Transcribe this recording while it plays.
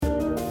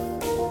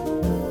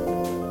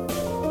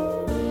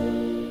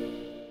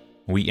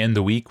We end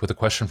the week with a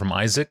question from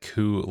Isaac,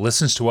 who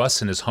listens to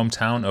us in his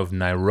hometown of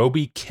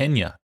Nairobi,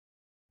 Kenya.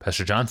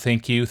 Pastor John,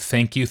 thank you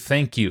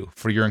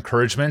for your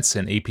encouragements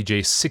in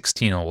APJ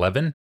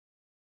 1611.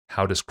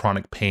 How does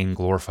chronic pain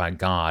glorify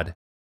God?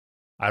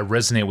 I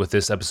resonate with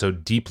this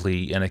episode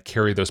deeply, and I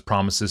carry those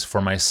promises for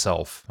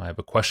myself. I have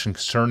a question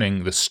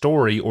concerning the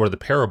story or the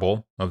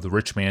parable of the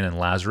rich man and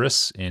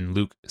Lazarus in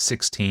Luke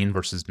 16,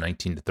 verses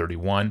 19 to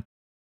 31,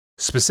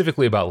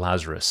 specifically about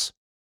Lazarus.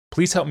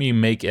 Please help me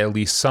make at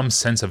least some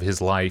sense of his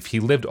life. He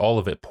lived all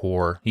of it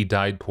poor. He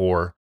died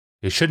poor.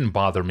 It shouldn't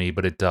bother me,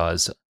 but it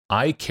does.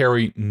 I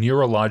carry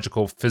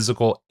neurological,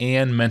 physical,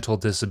 and mental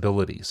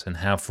disabilities and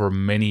have for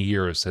many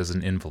years as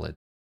an invalid,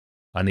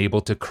 unable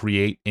to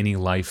create any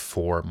life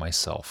for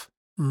myself.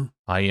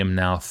 I am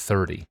now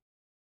 30.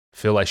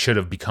 Feel I should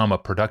have become a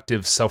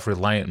productive,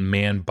 self-reliant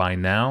man by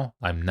now.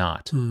 I'm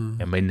not,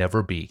 and may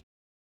never be.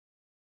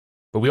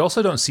 But we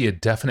also don't see a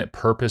definite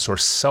purpose or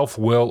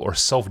self-will or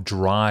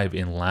self-drive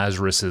in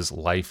Lazarus's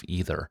life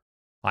either.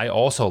 I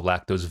also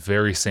lack those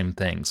very same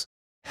things.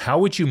 How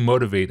would you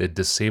motivate a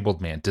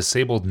disabled man,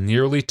 disabled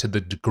nearly to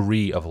the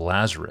degree of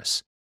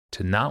Lazarus,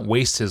 to not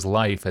waste his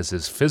life as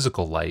his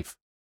physical life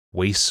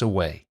wastes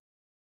away?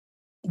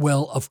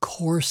 Well, of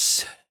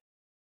course,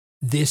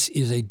 this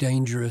is a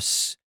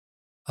dangerous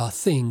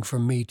thing for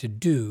me to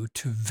do,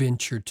 to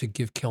venture to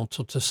give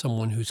counsel to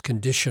someone whose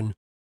condition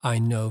I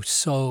know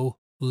so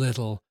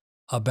little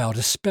about,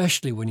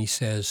 especially when he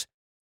says,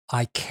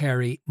 I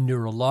carry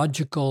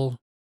neurological,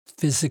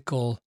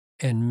 physical,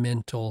 and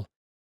mental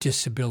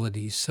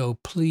disabilities. So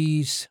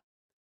please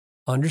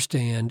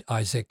understand,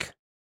 Isaac,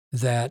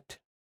 that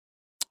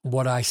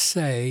what I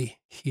say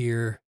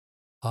here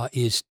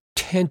is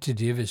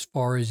tentative as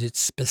far as its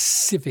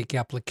specific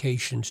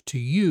applications to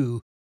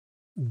you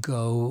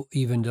go,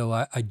 even though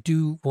I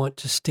do want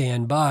to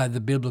stand by the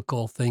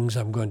biblical things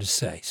I'm going to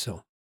say.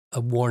 So a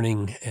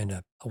warning, and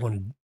I want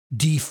to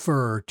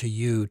defer to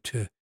you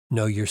to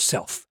know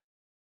yourself.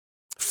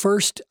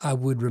 First, I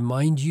would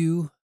remind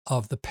you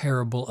of the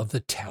parable of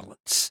the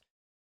talents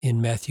in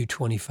Matthew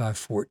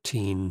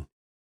 25:14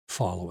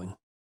 following.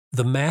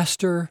 The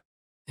master,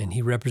 and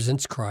he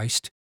represents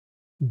Christ,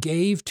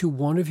 gave to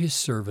one of his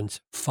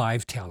servants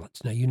 5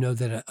 talents. Now, you know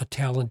that a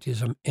talent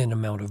is an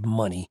amount of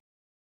money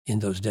in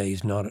those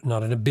days, not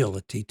an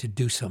ability to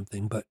do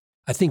something, but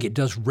I think it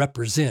does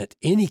represent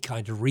any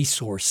kind of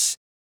resource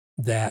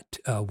that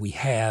we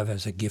have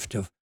as a gift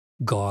of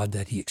God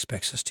that he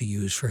expects us to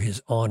use for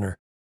his honor.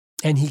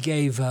 And he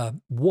gave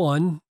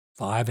one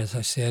 5, as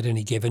I said, and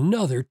he gave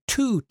another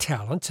 2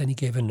 talents, and he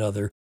gave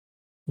another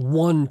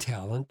 1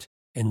 talent,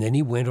 and then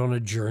he went on a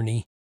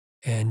journey.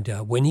 And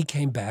when he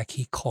came back,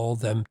 he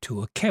called them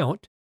to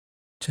account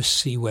to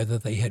see whether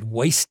they had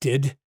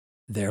wasted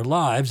their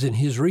lives and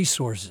his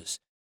resources.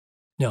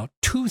 Now,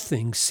 2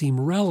 things seem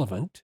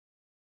relevant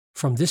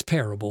from this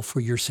parable for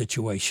your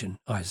situation,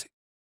 Isaac.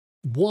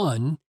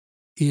 One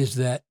is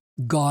that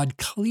God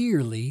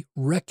clearly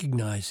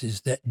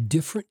recognizes that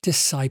different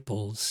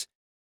disciples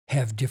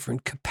have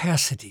different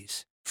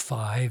capacities.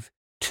 5,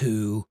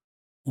 2,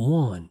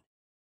 1.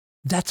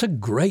 That's a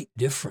great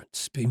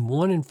difference. Between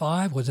 1 and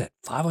 5, was that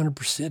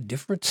 500%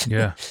 difference?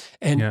 Yeah.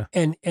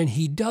 And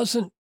he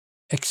doesn't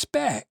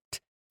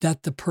expect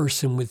that the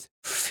person with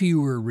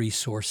fewer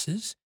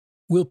resources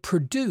will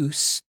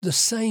produce the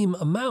same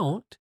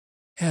amount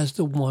as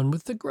the one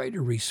with the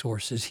greater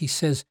resources. He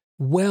says,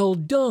 well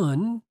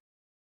done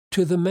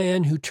to the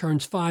man who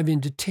turns 5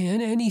 into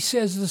 10, and he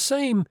says the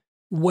same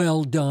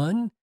well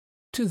done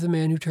to the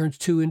man who turns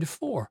 2 into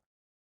 4.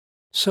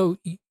 So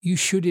you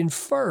should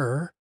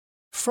infer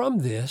from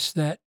this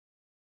that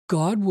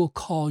God will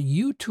call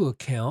you to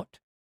account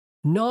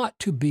not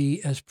to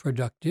be as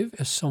productive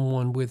as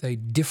someone with a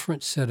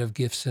different set of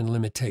gifts and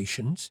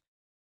limitations,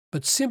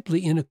 but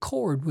simply in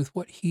accord with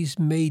what he's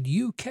made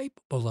you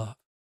capable of.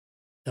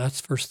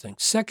 That's the first thing.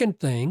 Second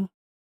thing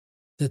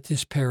that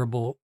this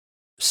parable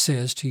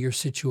says to your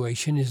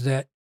situation is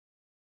that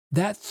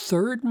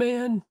third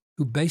man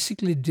who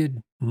basically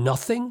did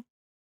nothing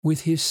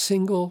with his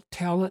single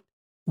talent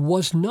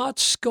was not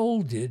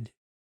scolded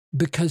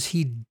because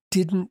he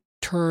didn't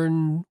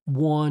turn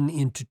 1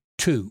 into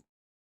 2.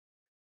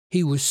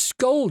 He was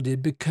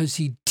scolded because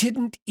he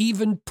didn't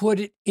even put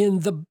it in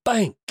the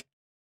bank.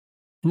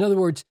 In other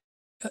words,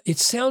 it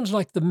sounds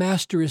like the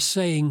master is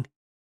saying,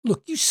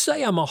 look, you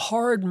say I'm a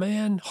hard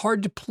man,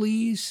 hard to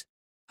please.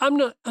 I'm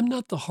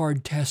not the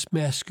hard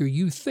taskmaster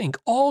you think.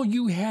 All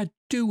you had to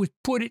do was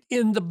put it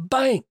in the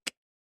bank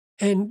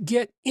and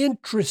get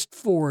interest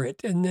for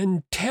it, and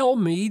then tell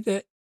me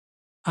that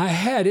I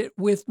had it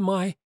with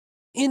my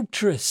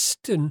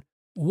interest and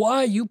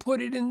why you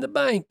put it in the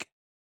bank.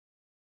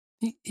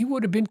 He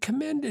would have been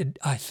commended,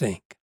 I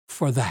think,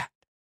 for that.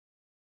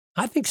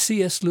 I think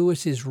C.S.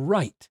 Lewis is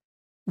right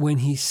when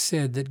he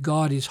said that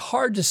God is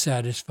hard to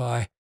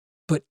satisfy,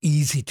 but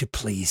easy to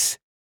please.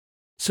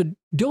 So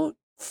don't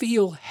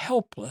feel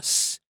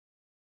helpless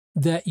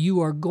that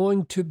you are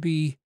going to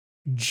be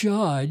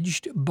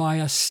judged by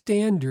a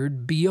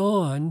standard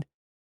beyond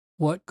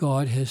what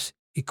God has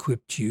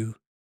equipped you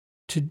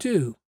to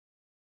do.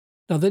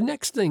 Now, the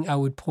next thing I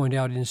would point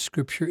out in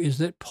Scripture is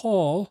that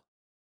Paul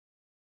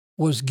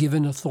was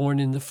given a thorn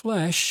in the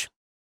flesh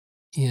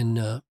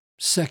in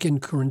 2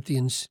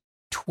 Corinthians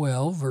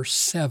 12, verse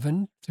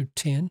 7 through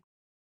 10.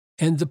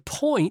 And the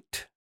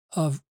point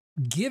of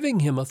giving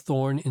him a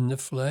thorn in the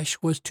flesh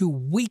was to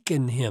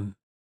weaken him.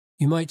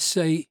 You might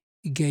say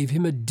he gave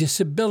him a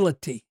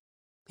disability.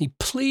 He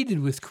pleaded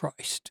with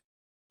Christ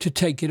to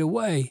take it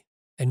away.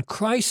 And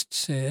Christ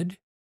said,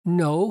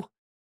 "No,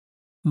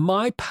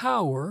 my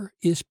power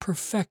is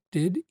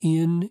perfected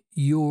in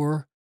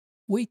your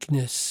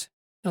weakness."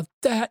 Now,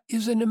 that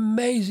is an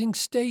amazing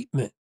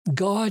statement.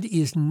 God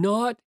is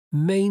not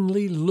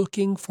mainly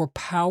looking for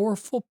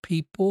powerful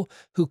people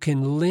who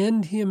can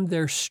lend him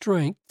their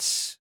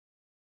strengths.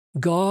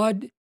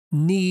 God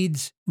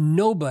needs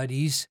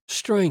nobody's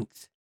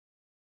strength.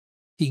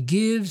 He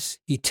gives,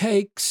 he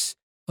takes,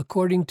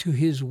 according to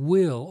his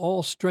will.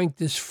 All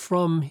strength is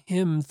from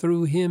him,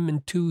 through him,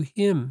 and to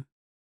him.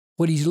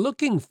 What he's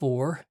looking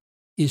for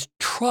is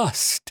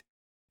trust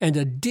and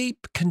a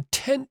deep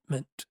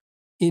contentment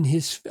in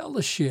his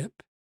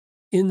fellowship,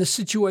 in the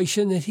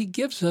situation that he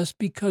gives us,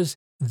 because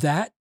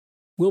that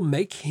will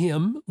make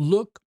him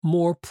look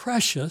more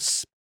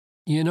precious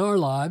in our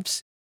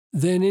lives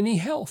than any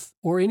health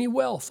or any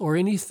wealth or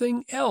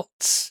anything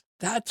else.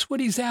 That's what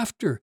he's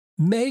after.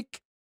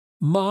 Make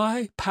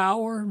my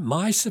power,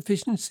 my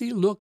sufficiency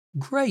look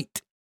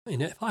great.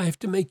 And if I have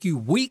to make you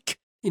weak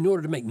in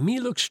order to make me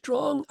look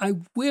strong, I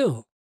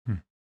will.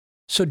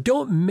 So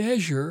don't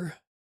measure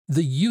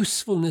the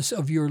usefulness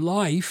of your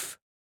life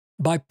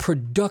by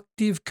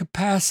productive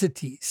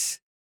capacities.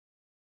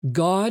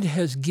 God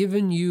has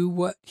given you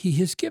what he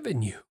has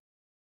given you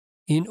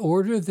in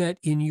order that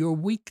in your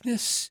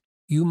weakness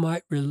you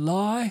might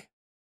rely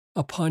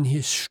upon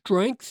his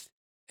strength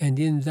and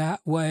in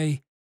that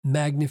way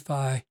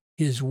magnify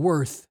his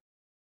worth.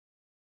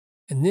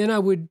 And then I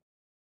would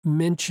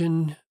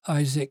mention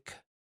Isaac,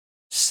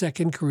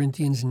 2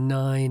 Corinthians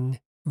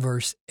 9,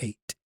 verse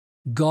 8.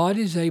 God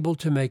is able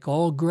to make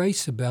all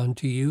grace abound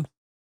to you,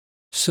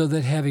 so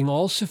that having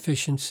all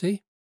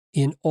sufficiency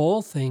in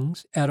all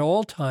things at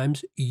all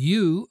times,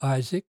 you,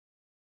 Isaac,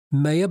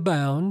 may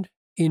abound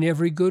in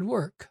every good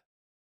work.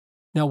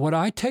 Now, what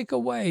I take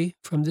away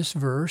from this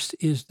verse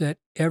is that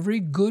every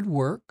good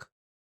work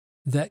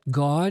that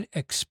God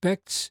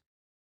expects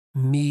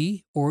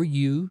me or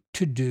you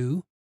to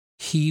do,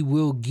 he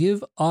will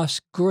give us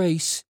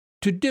grace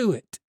to do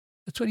it.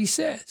 That's what he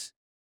says.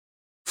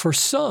 For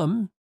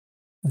some,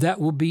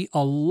 that will be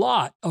a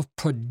lot of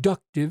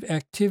productive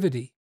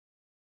activity.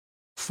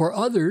 For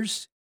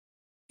others,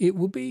 it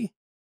will be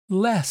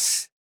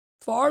less,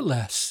 far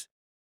less.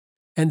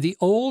 And the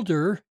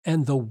older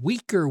and the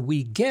weaker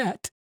we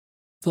get,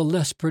 the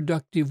less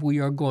productive we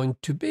are going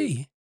to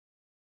be.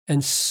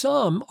 And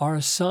some are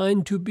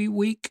assigned to be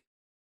weak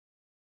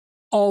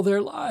all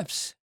their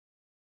lives.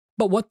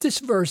 But what this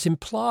verse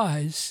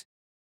implies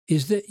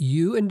is that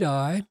you and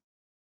I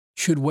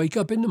should wake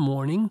up in the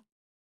morning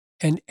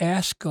and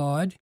ask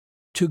God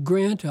to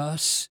grant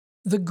us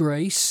the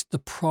grace, the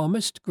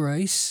promised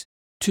grace,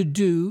 to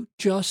do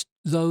just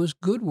those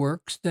good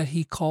works that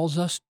he calls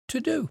us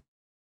to do.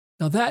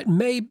 Now, that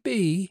may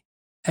be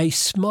a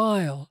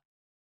smile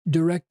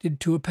directed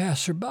to a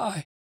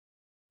passerby,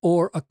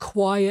 or a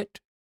quiet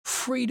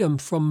freedom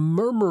from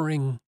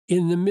murmuring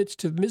in the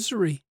midst of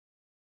misery,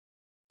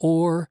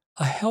 or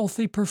a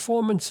healthy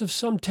performance of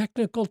some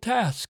technical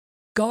task.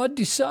 God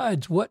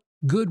decides what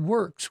good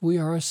works we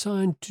are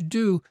assigned to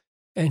do,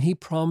 and he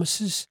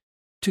promises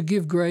to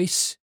give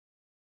grace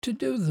to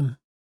do them.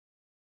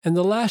 And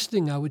the last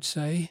thing I would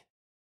say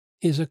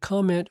is a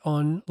comment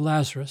on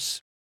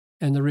Lazarus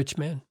and the rich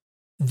man.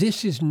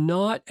 This is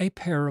not a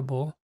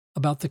parable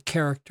about the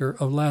character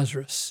of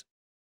Lazarus.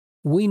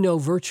 We know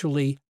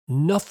virtually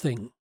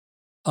nothing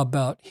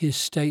about his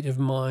state of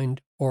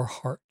mind or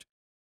heart.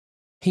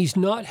 He's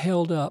not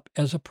held up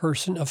as a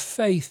person of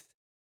faith,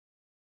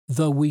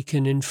 though we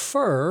can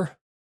infer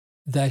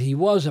that he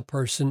was a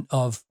person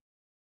of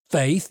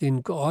faith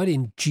in God,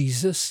 in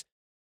Jesus,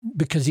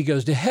 because he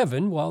goes to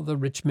heaven while the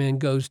rich man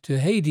goes to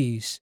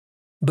Hades.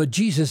 But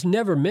Jesus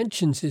never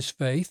mentions his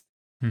faith.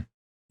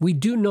 We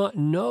do not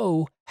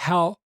know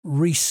how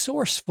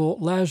resourceful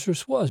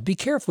Lazarus was. Be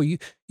careful.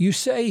 You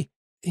say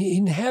he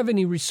didn't have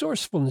any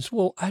resourcefulness.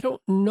 Well, I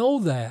don't know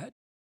that.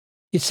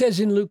 It says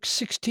in Luke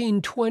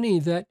 16:20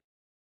 that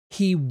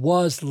he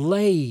was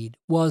laid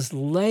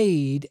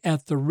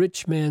at the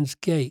rich man's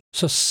gate.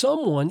 So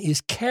someone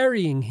is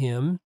carrying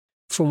him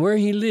from where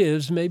he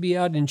lives, maybe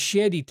out in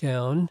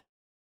Shantytown.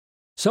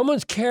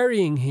 Someone's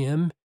carrying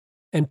him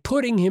and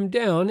putting him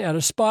down at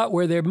a spot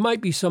where there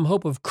might be some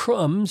hope of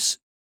crumbs.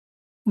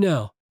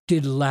 Now,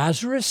 did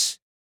Lazarus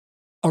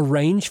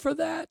arrange for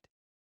that?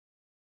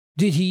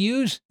 Did he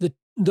use the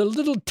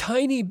little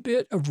tiny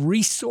bit of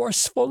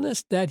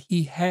resourcefulness that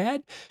he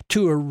had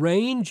to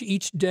arrange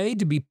each day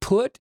to be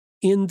put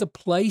in the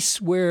place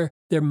where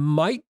there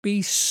might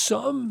be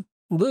some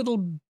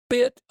little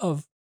bit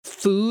of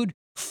food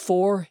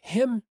for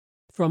him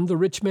from the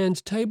rich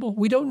man's table?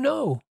 We don't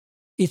know.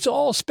 It's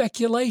all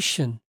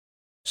speculation.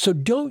 So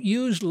don't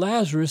use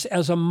Lazarus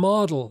as a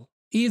model.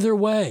 Either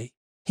way,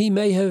 he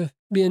may have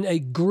been a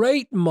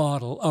great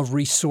model of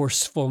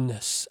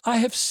resourcefulness. I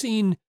have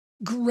seen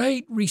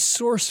great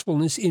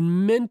resourcefulness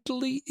in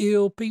mentally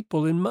ill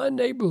people in my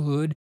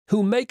neighborhood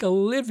who make a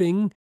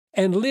living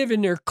and live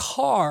in their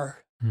car.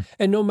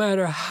 And no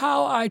matter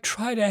how I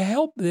try to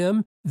help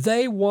them,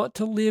 they want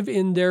to live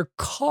in their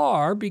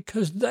car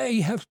because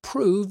they have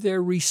proved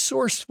their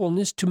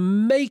resourcefulness to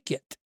make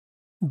it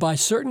by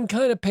certain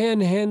kind of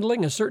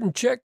panhandling, a certain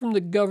check from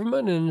the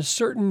government, and a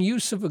certain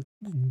use of a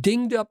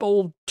dinged up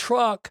old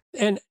truck.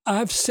 And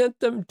I've sent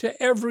them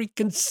to every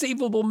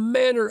conceivable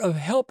manner of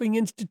helping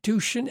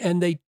institution, and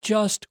they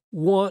just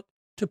want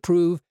to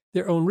prove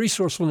their own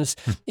resourcefulness.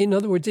 In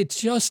other words,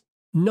 it's just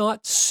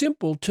not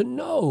simple to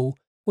know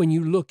when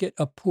you look at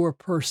a poor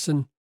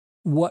person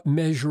what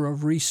measure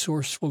of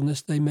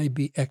resourcefulness they may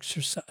be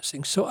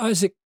exercising. So,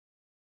 Isaac,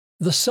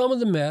 the sum of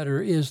the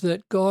matter is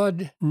that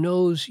God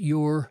knows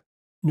your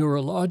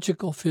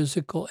neurological,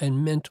 physical,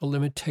 and mental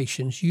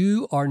limitations.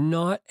 You are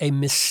not a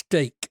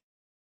mistake.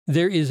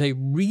 There is a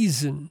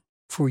reason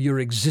for your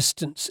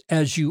existence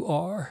as you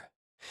are.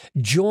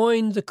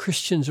 Join the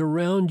Christians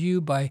around you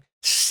by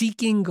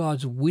seeking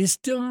God's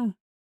wisdom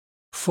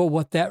for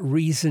what that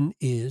reason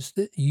is,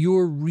 that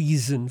your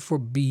reason for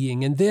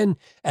being. And then,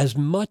 as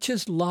much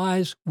as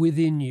lies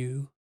within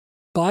you,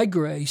 by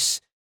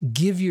grace,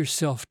 give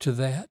yourself to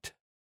that.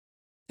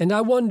 And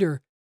I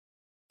wonder,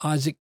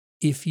 Isaac,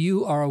 if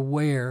you are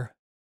aware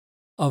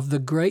of the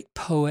great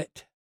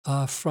poet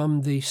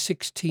from the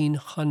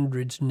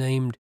 1600s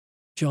named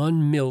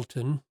John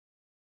Milton.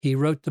 He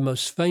wrote the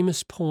most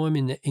famous poem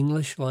in the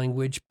English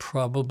language,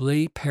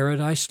 probably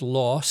Paradise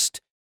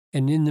Lost.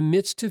 And in the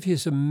midst of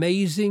his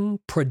amazing,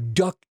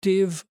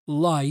 productive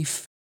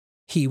life,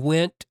 he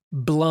went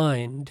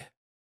blind.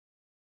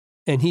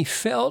 And he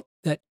felt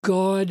that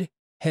God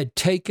had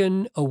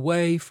taken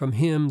away from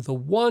him the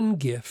one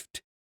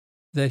gift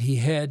that he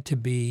had to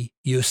be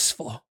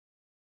useful.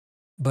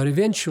 But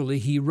eventually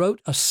he wrote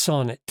a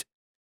sonnet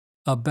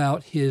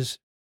about his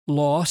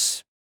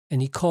loss,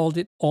 and he called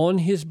it On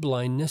His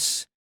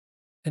Blindness.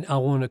 And I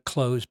want to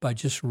close by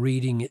just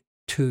reading it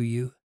to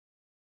you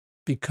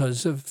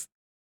because of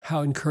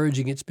how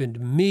encouraging it's been to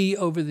me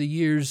over the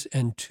years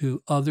and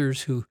to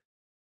others who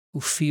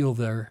feel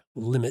their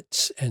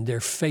limits and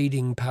their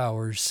fading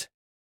powers.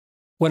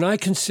 When I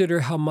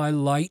consider how my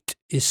light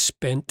is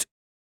spent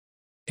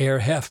ere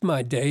half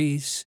my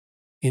days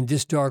in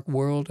this dark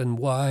world and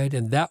wide,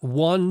 and that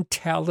one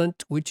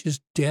talent which is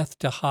death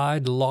to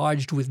hide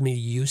lodged with me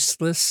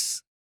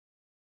useless,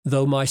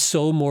 though my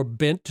soul more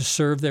bent to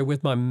serve there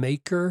with my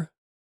Maker,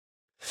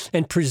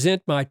 and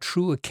present my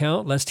true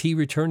account, lest he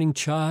returning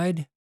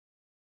chide.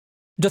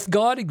 Doth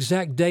God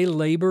exact day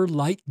labor,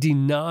 light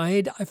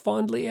denied, I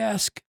fondly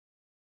ask?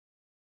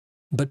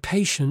 But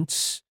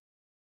patience,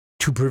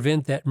 to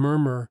prevent that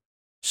murmur,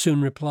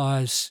 soon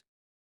replies,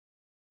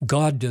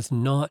 God doth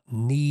not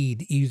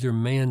need either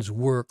man's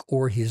work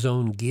or his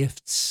own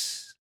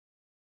gifts.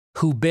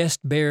 Who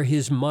best bear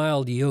his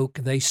mild yoke,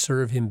 they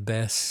serve him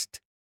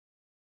best.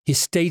 His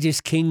state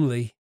is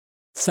kingly,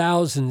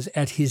 thousands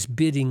at his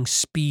bidding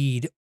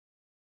speed,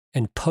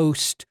 and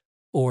post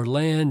o'er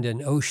land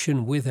and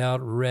ocean without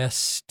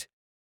rest.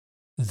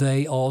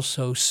 They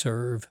also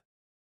serve,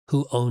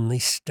 who only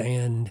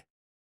stand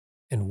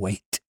and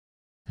wait.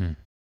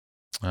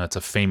 It's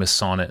a famous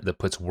sonnet that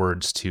puts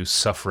words to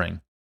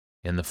suffering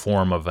in the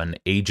form of an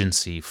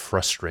agency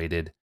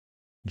frustrated.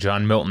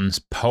 John Milton's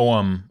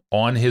poem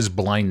On His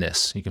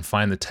Blindness. You can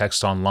find the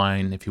text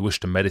online if you wish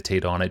to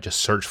meditate on it. Just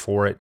search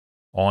for it,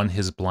 On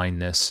His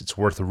Blindness. It's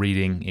worth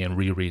reading and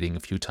rereading a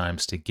few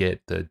times to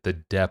get the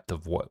depth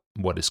of what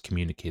is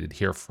communicated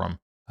here from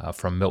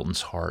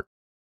Milton's heart.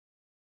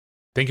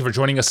 Thank you for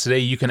joining us today.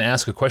 You can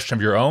ask a question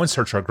of your own,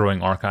 search our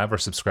growing archive, or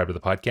subscribe to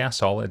the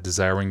podcast, all at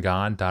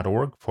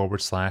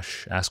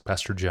desiringgod.org/Ask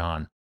Pastor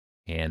John.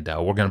 And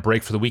we're going to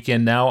break for the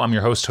weekend now. I'm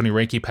your host, Tony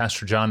Reinke.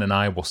 Pastor John and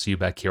I will see you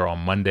back here on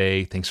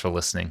Monday. Thanks for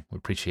listening. We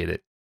appreciate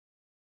it.